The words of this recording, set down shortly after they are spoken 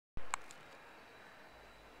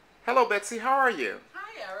Hello, Betsy. How are you?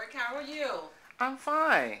 Hi, Eric. How are you? I'm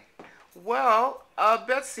fine. Well,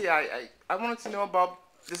 Betsy, I wanted to know about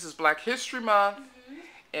this is Black History Month, hmm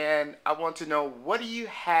and I want to know what do you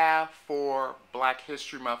have for Black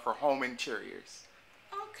History Month for home interiors?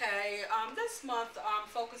 Okay. This month I'm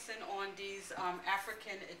focusing on these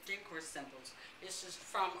African Adinkra symbols. This is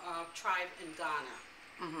from a tribe in Ghana.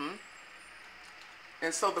 Mm-hmm.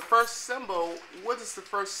 And so the first symbol, what is the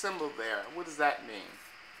first symbol there? What does that mean?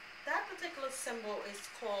 That particular symbol is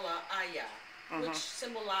called a Aya, which Mm-hmm.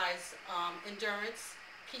 symbolize endurance,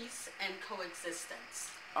 peace, and coexistence.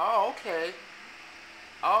 Oh, okay.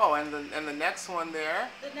 Oh, and the next one there.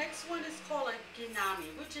 The next one is called a Ginami,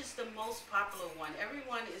 which is the most popular one.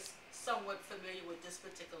 Everyone is somewhat familiar with this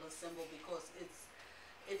particular symbol because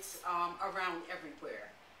it's around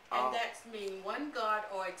everywhere, and Oh, that means one God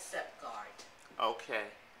or accept God. okay.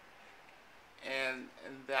 And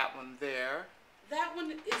that one there. That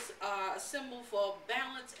one is a symbol for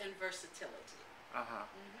balance and versatility. Uh-huh.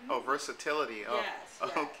 hmm Oh, versatility. Oh, Yes,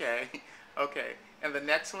 yes. okay. Okay. And the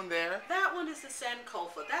next one there? That one is the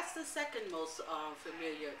Sankofa. That's the second most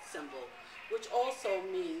familiar symbol, which also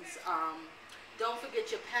means don't forget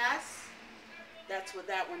your past. That's what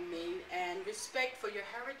that one means, and respect for your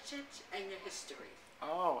heritage and your history.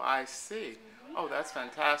 Oh, I see. Oh, hmm that's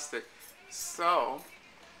fantastic. So,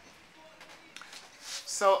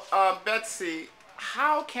 Betsy,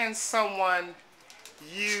 how can someone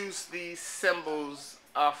use these symbols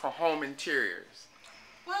for home interiors?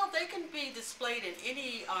 Well, they can be displayed in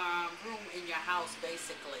any room in your house,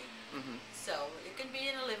 basically. Hmm. So it can be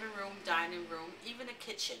in a living room, dining room, even a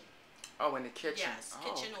kitchen. Oh, in the kitchen. Yes, Oh,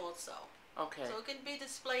 kitchen also. okay. So it can be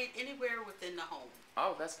displayed anywhere within the home.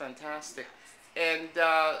 Oh, that's fantastic. Yes. And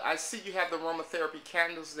I see you have the aromatherapy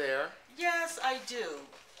candles there. Yes, I do,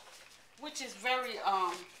 which is very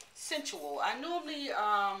sensual. I normally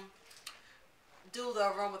do the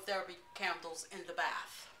aromatherapy candles in the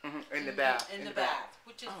bath. In the bath. In In the the bath. bath,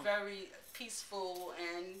 which is Oh. very peaceful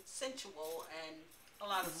and sensual and a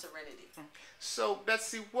lot of serenity. So,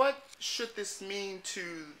 Betsy, what should this mean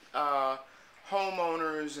to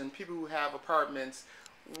homeowners and people who have apartments?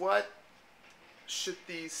 What should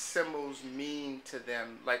these symbols mean to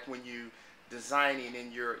them? Like when you designing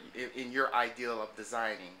in your ideal of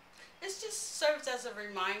designing. It just serves as a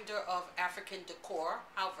reminder of African decor,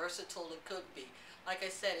 how versatile it could be. Like I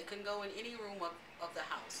said, it can go in any room of the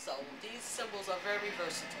house. So these symbols are very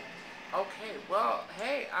versatile. Okay, well,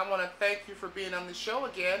 hey, I want to thank you for being on the show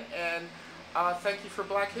again, and thank you for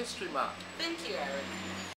Black History Month. Thank you, Eric.